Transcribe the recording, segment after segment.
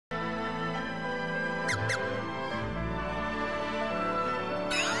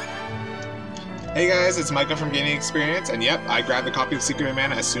Hey guys, it's Michael from Gaming Experience, and yep, I grabbed a copy of Secret of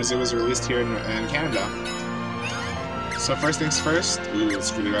Mana as soon as it was released here in Canada. So first things first, ooh,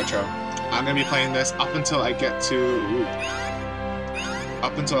 it's really retro. I'm gonna be playing this up until I get to,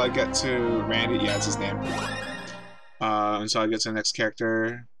 Randy, yeah, that's his name. Until I get to the next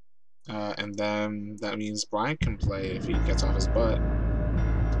character, and then that means Brian can play if he gets off his butt.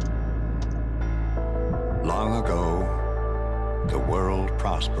 Long ago, the world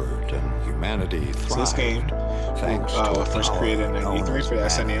prospered and humanity thrived. So this game, thanks to first created in '93 for the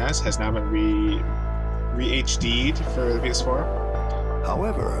SNES, has now been re-HD'd for the PS4.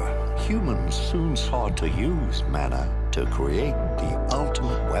 However, humans soon sought to use mana to create the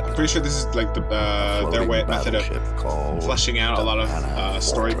ultimate weapon. Pretty sure this is like their method of fleshing out a lot of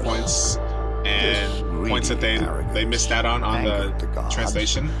story points and points that they missed out on the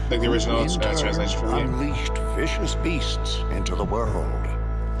translation, like the original translation for the game. Unleashed vicious beasts into the world.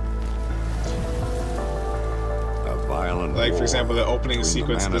 A violent like for example, the opening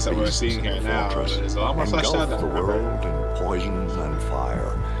sequence of this that we're seeing here now is a lot more fleshed out than the world in poison and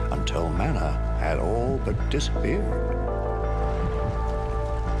fire until mana had all but disappeared.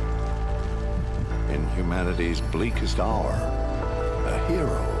 In humanity's bleakest hour, a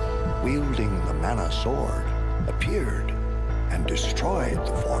hero wielding the mana sword appeared and destroyed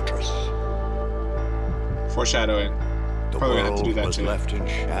the fortress. Foreshadowing. The Probably gonna have to world do that was too. left in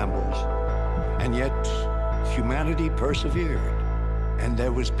shambles, and yet humanity persevered, and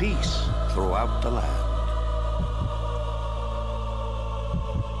there was peace throughout the land.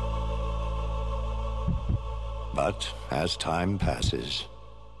 But as time passes,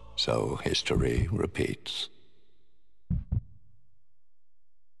 so history repeats.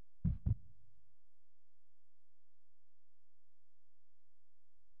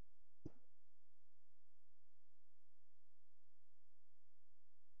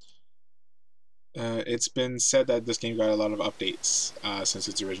 It's been said that this game got a lot of updates since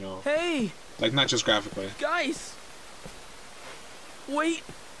its original. Hey! Like, not just graphically. Guys! Wait!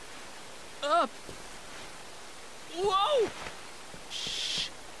 Up! Whoa! Shh!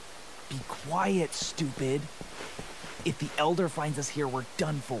 Be quiet, stupid. If the Elder finds us here, we're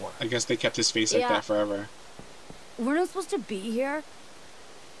done for. I guess they kept his face like that forever. We're not supposed to be here.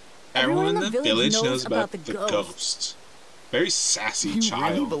 Everyone in the village knows about the ghost. Very sassy child. You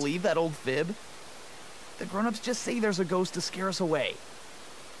really believe that old fib? The grown-ups just say there's a ghost to scare us away.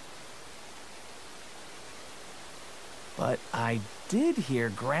 But I did hear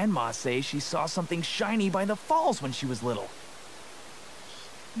Grandma say she saw something shiny by the falls when she was little.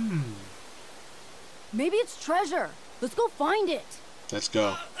 Maybe it's treasure. Let's go find it. Let's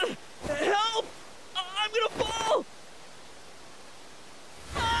go. Help! I'm gonna fall!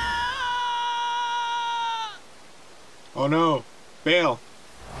 Ah! Oh no! Bail!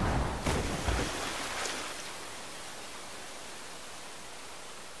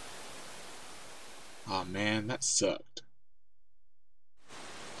 Oh man, that sucked.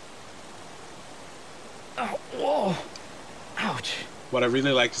 Oh, whoa! Ouch! What I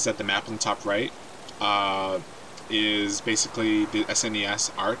really like is that the map on the top right is basically the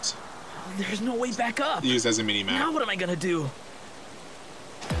SNES art There's no way back up. used as a mini map. Now what am I gonna do?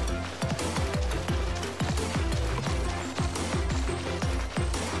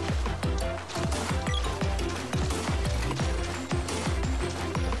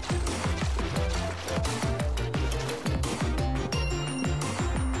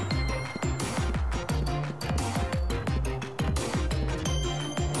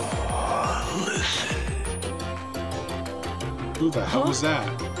 Who the hell was that?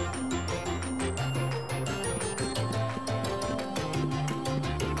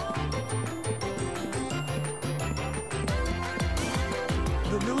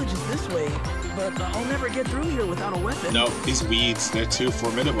 The village is this way, but I'll never get through here without a weapon. No, these weeds, they're too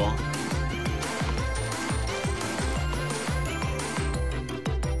formidable.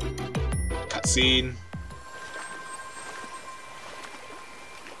 Cutscene.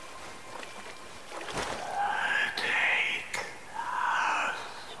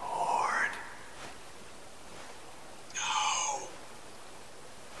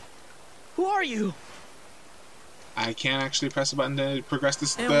 Who are you? I can't actually press a button to progress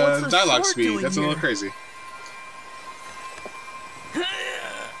this And what's the dialogue sword speed. doing That's a little here? crazy.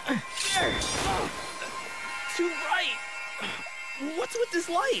 Too bright. What's with this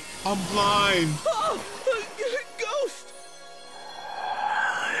light? I'm blind. Oh, ghost!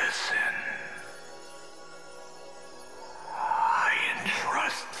 Listen. I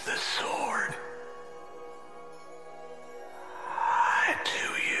entrust the sword to you.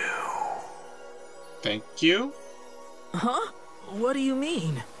 Thank you? Huh? What do you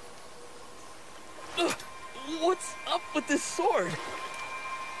mean? Ugh, what's up with this sword?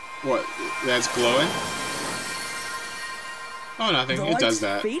 What? That's glowing? Oh, nothing. The It does light's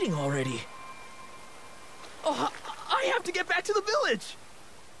that. fading already. Oh, I have to get back to the village.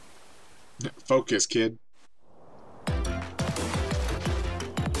 Focus, kid.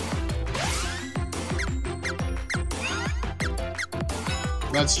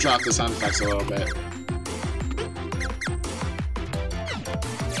 Let's drop the sound effects a little bit.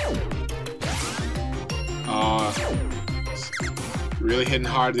 Really hitting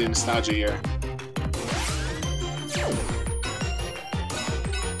hard the nostalgia here.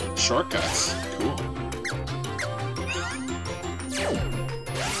 Shortcuts. Cool.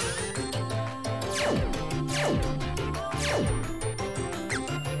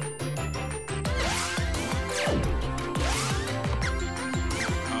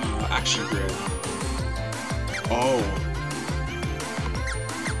 Action grid. Oh.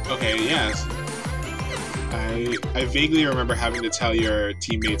 Okay, yes. I vaguely remember having to tell your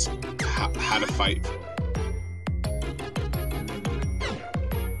teammates how to fight.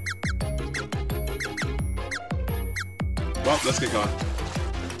 Well, let's get going.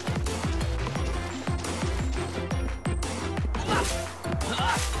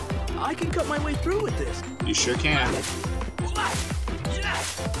 I can cut my way through with this. You sure can.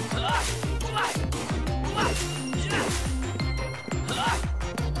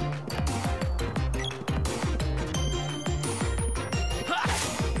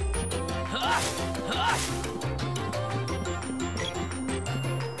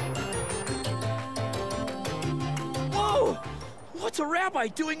 Whoa! What's a rabbi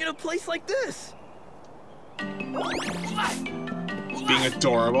doing in a place like this? Being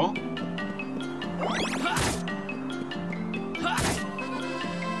adorable.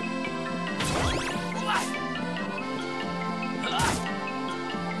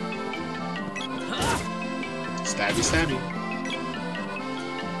 Stabby, stabby.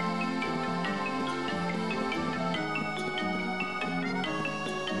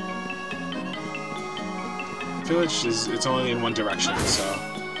 Village is, it's only in one direction, so.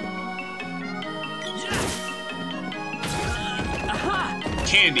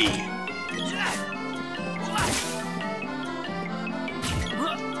 Candy!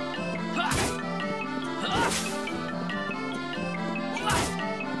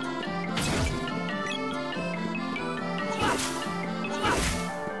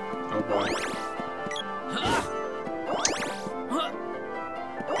 Oh boy.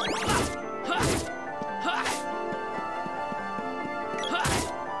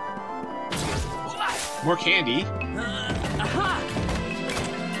 More candy.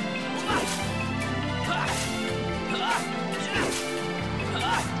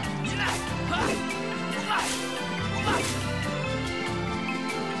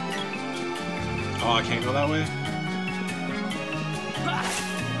 Oh, I can't go that way? Come on.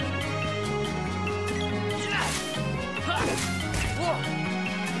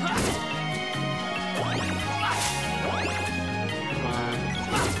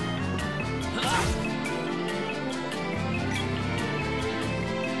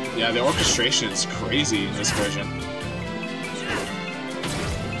 Yeah, the orchestration is crazy in this version.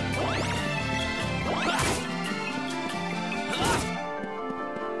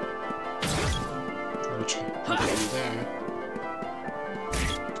 Okay, there.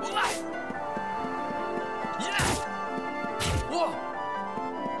 Oh,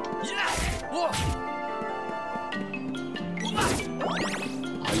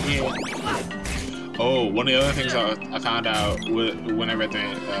 yeah. Oh, one of the other things I found out when I read the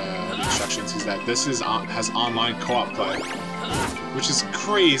instructions is that this is has online co-op play, which is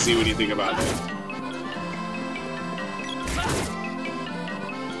crazy when you think about it.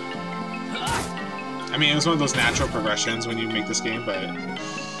 I mean, it was one of those natural progressions when you make this game, but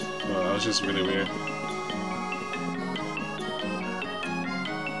well, that was just really weird.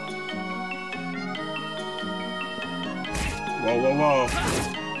 Whoa, whoa, whoa.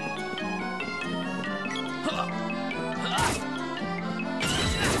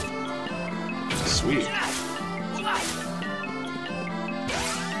 Sweet.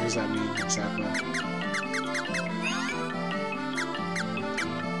 What does that mean exactly?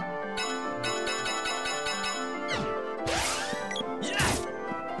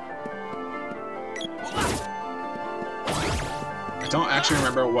 I don't actually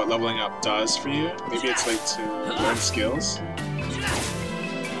remember what leveling up does for you. Maybe it's like to learn skills.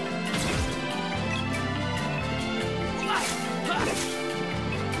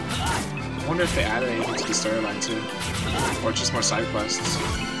 I wonder if they added anything to the storyline too, or just more side quests.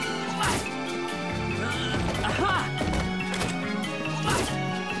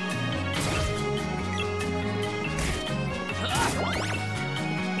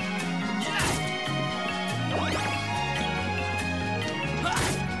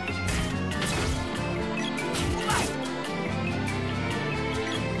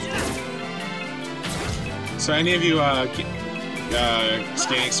 So any of you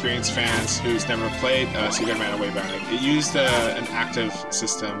skating experience fans who's never played Secret Mana way back, it used an active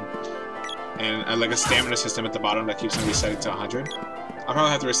system and like a stamina system at the bottom that keeps them resetting to 100. I'll probably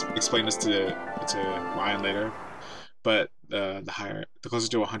have to explain this to Ryan later, but the closer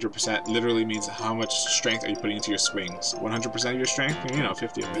to 100% literally means how much strength are you putting into your swings. 100% of your strength, you know,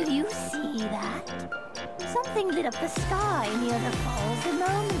 50 of it. Did you see that? Something lit up the sky near the falls a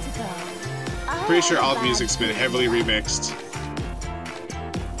moment ago. Pretty sure all the music's been heavily remixed.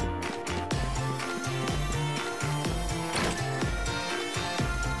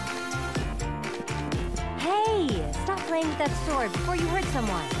 Hey, stop playing with that sword before you hurt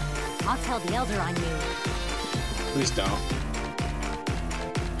someone. I'll tell the Elder on you. Please don't.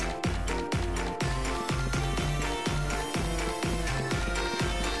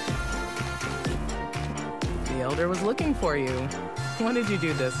 The Elder was looking for you. What did you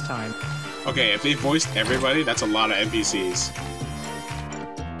do this time? Okay, if they voiced everybody, that's a lot of NPCs.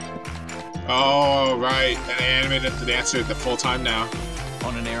 Oh, right. And they animated the dancer the full time now.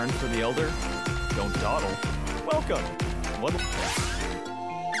 On an errand for the Elder? Don't dawdle. Welcome. What?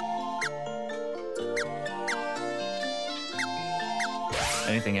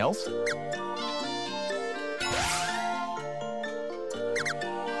 Anything else?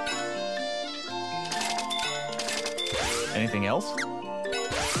 Anything else?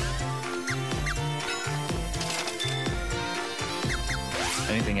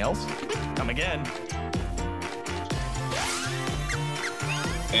 Anything else? Come again.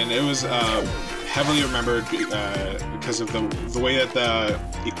 And it was heavily remembered because of the way that the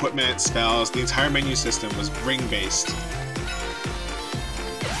equipment, spells, the entire menu system was ring-based.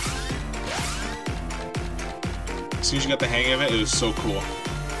 As soon as you got the hang of it, it was so cool.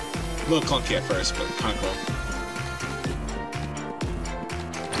 A little clunky at first, but kind of cool.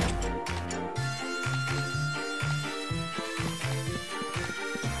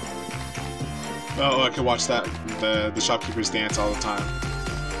 Oh, I could watch that the shopkeepers dance all the time.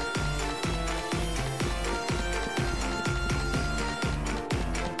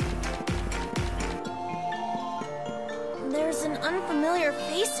 There's an unfamiliar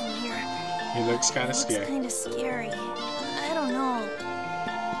face in here. He looks kind of scary. Looks kind of scary. I don't know.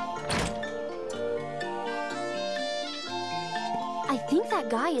 I think that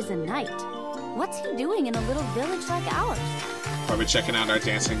guy is a knight. What's he doing in a little village like ours? Probably checking out our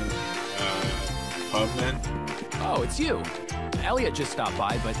dancing pub, man. Oh, it's you. Elliot just stopped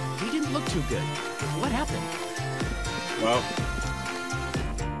by, but he didn't look too good. What happened? Well,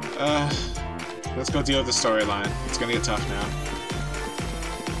 let's go deal with the storyline. It's gonna get tough now.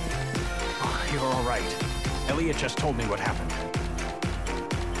 Oh, you're all right. Elliot just told me what happened.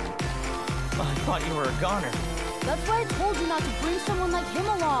 I thought you were a goner. That's why I told you not to bring someone like him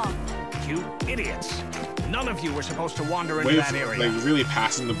along. You idiots! None of you were supposed to wander into Way that of, area. like, really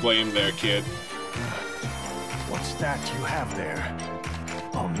passing the blame there, kid. What's that you have there?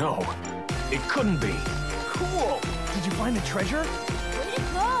 Oh no, it couldn't be. Cool! Did you find the treasure? Way to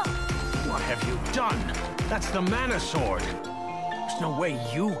go! What have you done? That's the mana sword. There's no way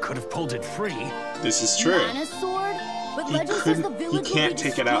you could have pulled it free. This is true. Mana sword? But He legend says the couldn't. He village will can't be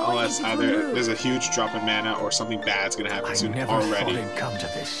take it out destroyed unless if it's either removed. there's a huge drop in mana or something bad's gonna happen I soon never already. thought it'd come to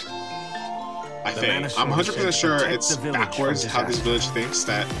this. I The think. mana I'm sword 100% said sure protect it's the village backwards from how this village thinks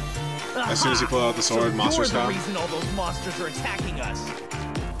that as soon as you pull out the sword, So monster you're style. the reason all those monsters are attacking us.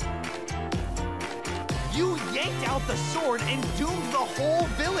 You yanked out the sword and doomed the whole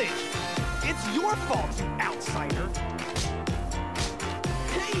village. It's your fault, you outsider.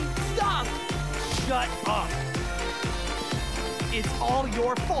 Hey, stop! Shut up. It's all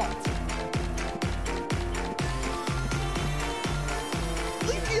your fault.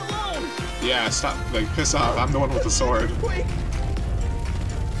 Leave me alone. Yeah, stop. Like, piss off. I'm the one with the sword. Quick.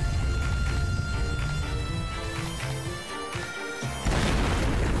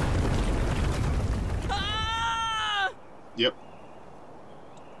 Ah! Yep.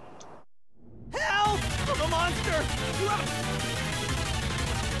 Help! I'm a monster! You have...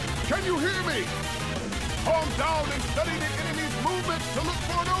 Can you hear me? Calm down and study the enemy's movements to look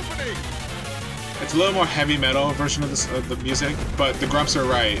for an opening. It's a little more heavy metal version of, the music, but the grumps are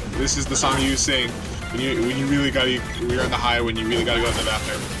right. This is the song you sing when you really gotta, when you're on the high, when you really gotta go to the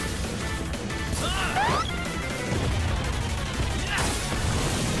bathroom.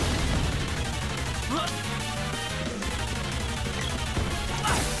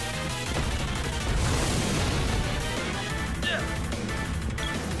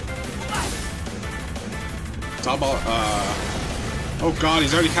 It's all about, oh god,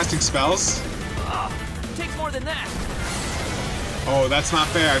 he's already casting spells? Takes more than that. Oh, that's not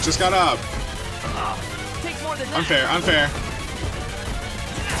fair. I just got up. Takes more than that. Unfair, unfair.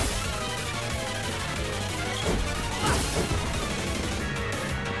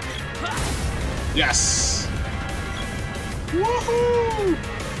 Yes! Woohoo!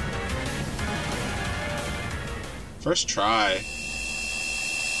 First try.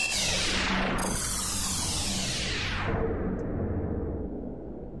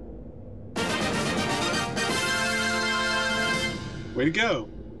 Way to go.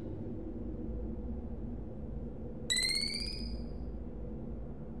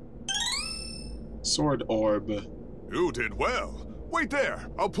 Sword orb. You did well. Wait there.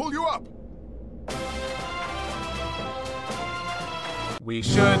 I'll pull you up. We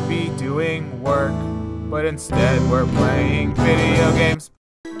should be doing work, but instead we're playing video games.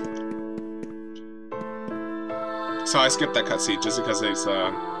 So I skipped that cutscene just because it's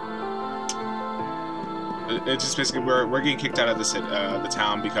just basically we're getting kicked out of the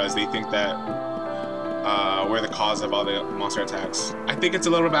town because they think that we're the cause of all the monster attacks. I think it's a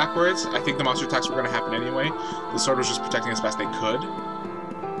little backwards. I think the monster attacks were going to happen anyway. The sword was just protecting as best they could.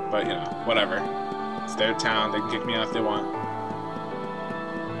 But you know, whatever. It's their town. They can kick me out if they want.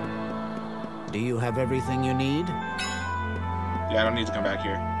 Do you have everything you need? Yeah, I don't need to come back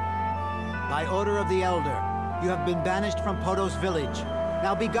here. By order of the Elder, you have been banished from Poto's village.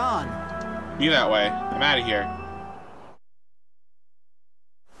 Now be gone. Be that way. I'm out of here.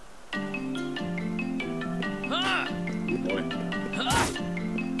 Oh boy.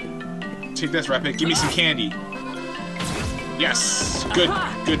 Take this, Rapid. Give me some candy. Yes! Good,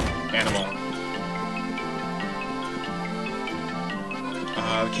 good animal.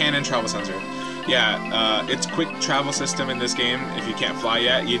 Cannon travel sensor. Yeah, it's quick travel system in this game. If you can't fly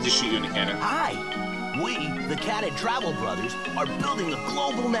yet, you just shoot you in a cannon. Hi! We, the Cannon Travel Brothers, are building a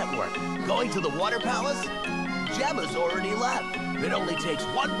global network. Going to the Water Palace? Gemma's already left. It only takes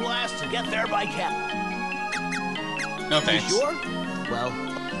one blast to get there by cat. No thanks. You sure? Well...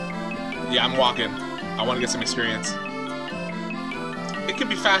 Yeah, I'm walking. I want to get some experience. It could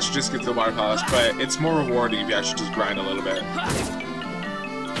be faster just to get to the Water Palace, but it's more rewarding if you actually just grind a little bit.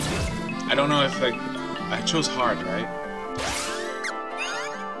 I don't know if, like... I chose hard, right?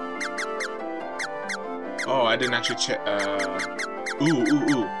 Oh, I didn't actually check.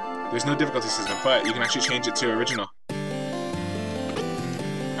 Ooh. There's no difficulty system, but you can actually change it to original.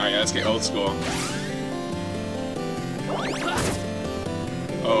 Alright, yeah, let's get old school.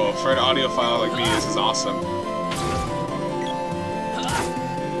 Oh, for an audiophile like me, this is awesome.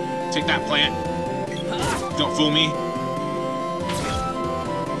 Take that, plant. Don't fool me.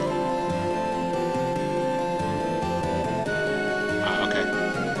 Ah, okay.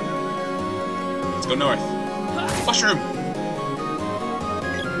 Let's go north. Mushroom!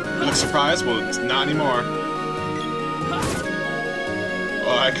 You look surprised? Well, it's not anymore.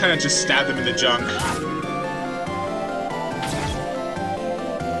 Oh, I kind of just stabbed him in the junk.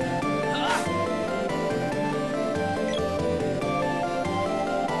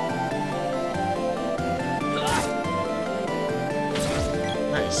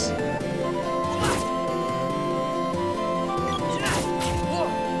 Nice.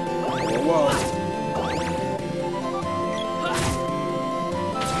 Whoa.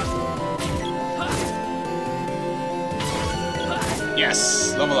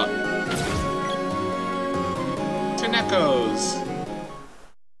 Yes, level up. To Neckos.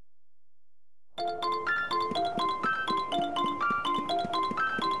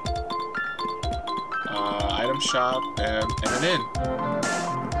 Item shop and an inn.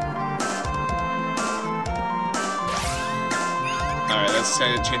 Alright, let's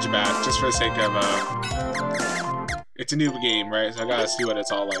change it back just for the sake of it's a new game, right? So I gotta see what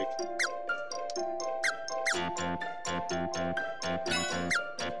it's all like.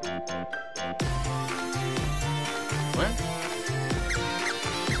 What?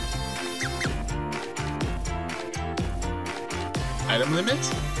 Item limit?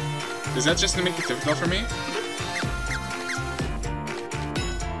 Is that just to make it difficult for me?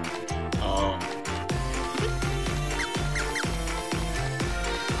 Oh.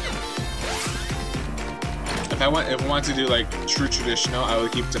 If I want to do like true traditional, I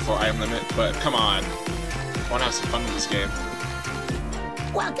would keep it to 4 item limit, but come on. I want to have some fun with this game.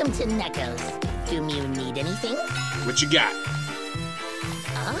 Welcome to Neckos. Do you need anything? What you got?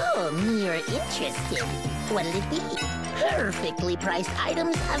 Oh, you're interested. What'll it be? Perfectly priced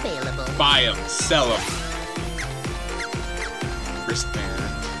items available. Buy them, sell them. Wristband.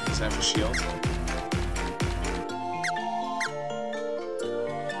 Is that for shield?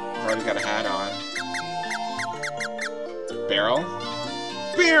 I've already got a hat on. Barrel?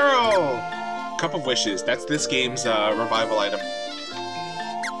 Barrel! Cup of Wishes. That's this game's revival item.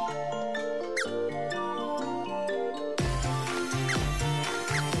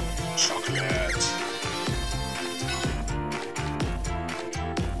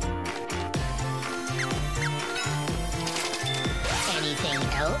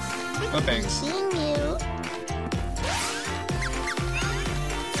 yourself. No thanks. Seeing you.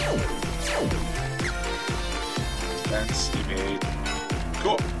 Defense, evade.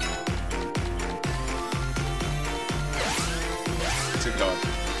 Cool. Let's get going.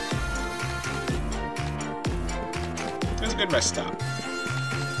 It was a good rest stop.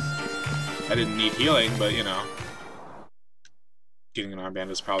 I didn't need healing, but you know, getting an armband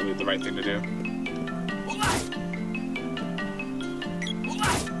is probably the right thing to do.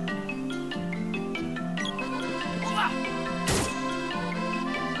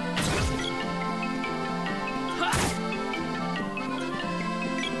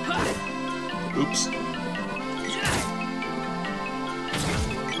 Oops.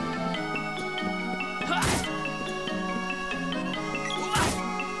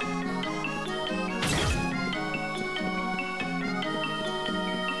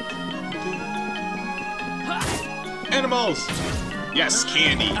 Animals! Yes,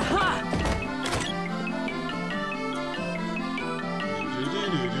 candy!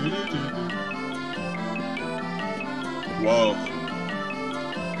 Whoa.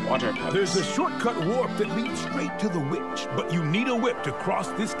 Water pipes. There's a shortcut warp that leads straight to the witch, but you need a whip to cross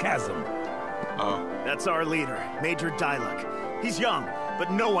this chasm. Oh. That's our leader, Major Diluc. He's young,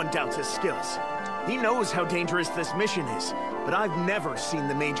 but no one doubts his skills. He knows how dangerous this mission is, but I've never seen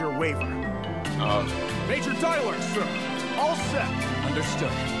the Major waver. Oh. Major Diluc, sir. All set.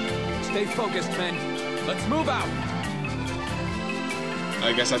 Understood. Stay focused, men. Let's move out.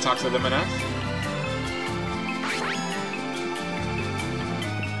 I guess I talked to them enough.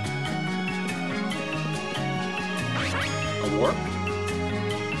 A warp?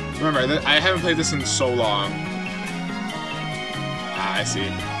 Remember, I haven't played this in so long. Ah, I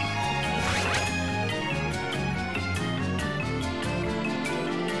see.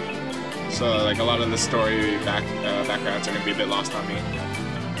 So, like, a lot of the story backgrounds are going to be a bit lost on me.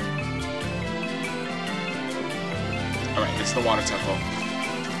 Alright, it's the water temple.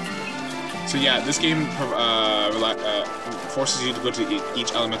 So yeah, this game forces you to go to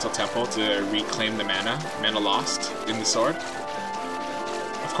each elemental temple to reclaim the mana lost in the sword.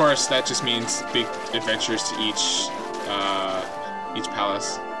 Of course, that just means big adventures to each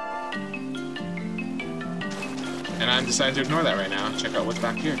palace. And I'm deciding to ignore that right now. Check out what's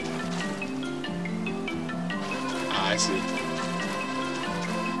back here. I see.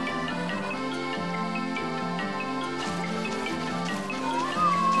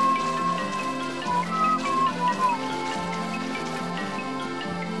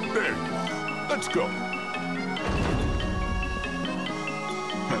 There, let's go.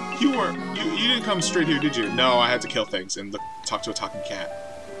 You didn't come straight here, did you? No, I had to kill things and talk to a talking cat.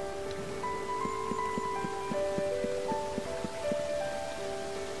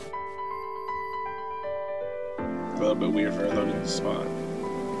 A little bit weird for a loading spot.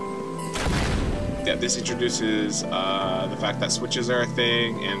 Yeah, this introduces the fact that switches are a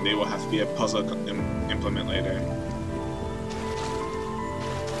thing, and they will have to be a puzzle implement later.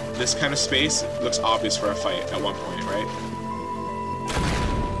 This kind of space looks obvious for a fight at one point, right?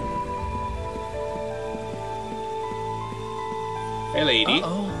 Hey, lady.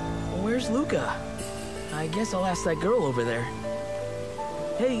 Uh-oh. Where's Luca? I guess I'll ask that girl over there.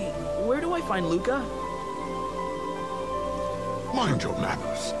 Hey, where do I find Luca? Mind your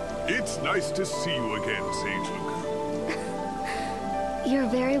manners. It's nice to see you again, Sage Luca. You're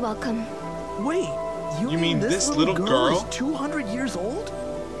very welcome. Wait, you mean this little girl is 200 years old?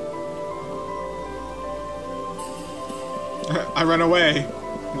 I run away.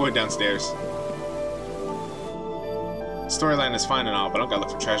 I'm going downstairs. Storyline is fine and all, but I don't gotta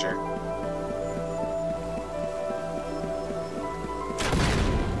look for treasure.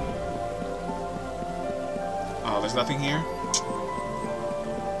 Oh, there's nothing here?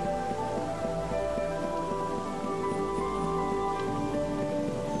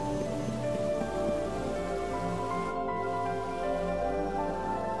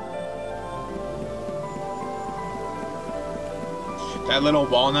 That little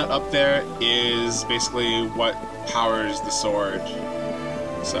walnut up there is basically what powers the sword.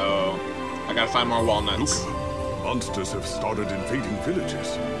 So, I gotta find more walnuts. Look, monsters have started invading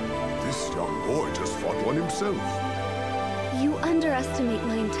villages. This young boy just fought one himself. You underestimate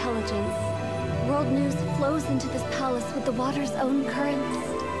my intelligence. World news flows into this palace with the water's own currents.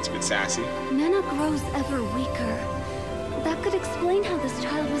 It's a bit sassy. Mana grows ever weaker. That could explain how this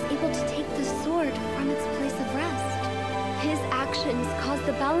child was able to take the sword from its place of rest. His actions caused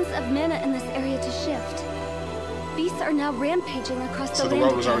the balance of mana in this area to shift. Beasts are now rampaging across the land. So the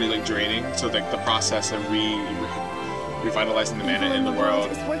world was already like draining, so like the process of revitalizing the mana in the world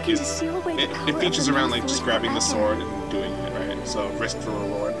is it features around like just grabbing the sword and doing it, right? So, risk for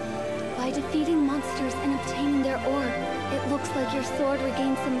reward. By defeating monsters and obtaining their orb, it looks like your sword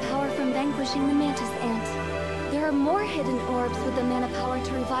regained some power from vanquishing the mantis ant. There are more hidden orbs with the mana power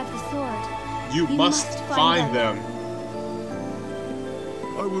to revive the sword. You must find them.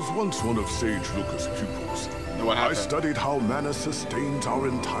 I was once one of Sage Luca's pupils. And what happened? I studied how mana sustains our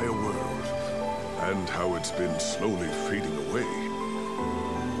entire world, and how it's been slowly fading away.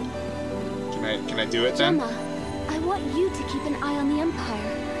 Can I do it then? Gemma, I want you to keep an eye on the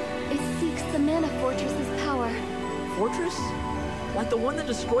Empire. It seeks the Mana Fortress's power. Fortress? Like the one that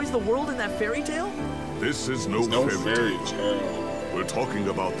destroys the world in that fairy tale? This is no fairy tale. We're talking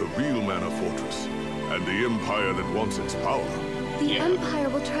about the real Mana Fortress, and the Empire that wants its power. The Empire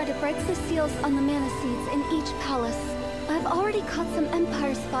will try to break the seals on the mana seeds in each palace. I've already caught some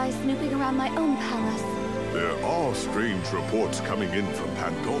Empire spies snooping around my own palace. There are strange reports coming in from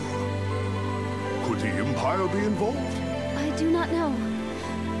Pandora. Could the Empire be involved? I do not know.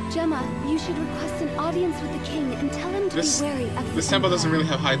 Gemma, you should request an audience with the king and tell him to be wary of This temple doesn't really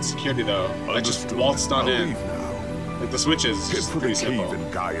have high security though. I just waltzed on in. Like the switches is just pretty simple. Cave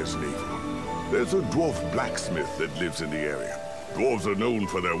in Gaia's navel. There's a dwarf blacksmith that lives in the area. Dwarves are known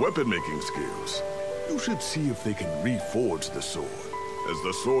for their weapon-making skills. You should see if they can reforge the sword. As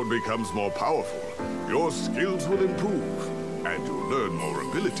the sword becomes more powerful, your skills will improve, and you'll learn more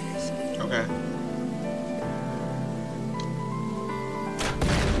abilities. Okay.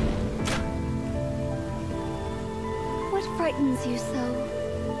 What frightens you so?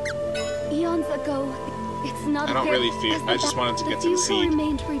 Eons ago, it's not I don't fair really fear. as I just wanted to get to the few who seed.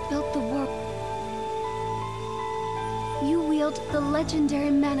 remained rebuilt the world. You wield the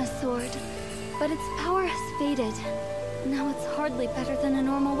legendary Mana Sword, but its power has faded. Now it's hardly better than a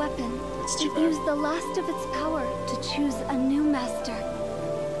normal weapon. It's too It bad. used the last of its power to choose a new master.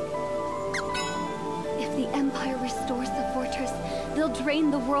 If the Empire restores the fortress, they'll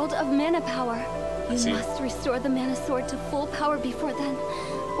drain the world of mana power. You must restore the Mana Sword to full power before then,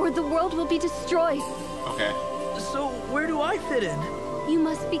 or the world will be destroyed. Okay. So, where do I fit in? You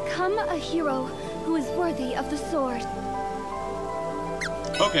must become a hero who is worthy of the sword.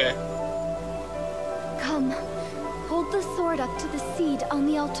 Okay. Come, hold the sword up to the seed on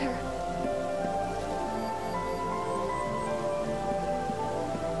the altar.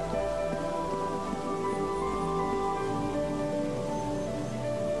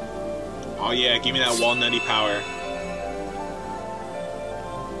 Oh yeah, give me that walnutty power.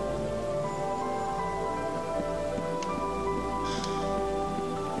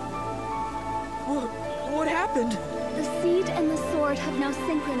 What happened? The seed and the sword have now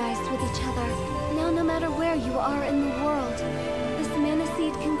synchronized with each other. Now no matter where you are in the world, this mana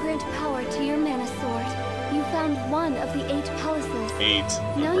seed can grant power to your mana sword. You found one of the 8 palaces. 8.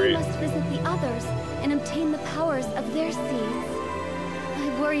 Now Great. you must visit the others and obtain the powers of their seeds.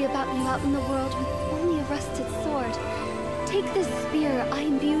 I worry about you out in the world with only a rusted sword. Take this spear I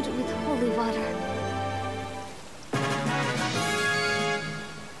imbued with holy water.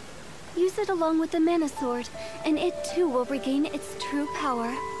 Use it along with the mana sword, and it too will regain its true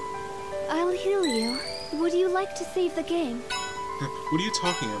power. I'll heal you. Would you like to save the game? What are you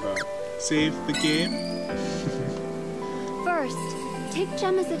talking about? Save the game? First, take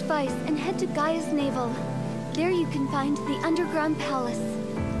Gemma's advice and head to Gaia's navel. There you can find the underground palace.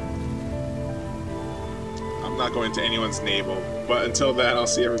 I'm not going to anyone's navel, but until then, I'll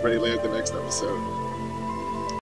see everybody later in the next episode.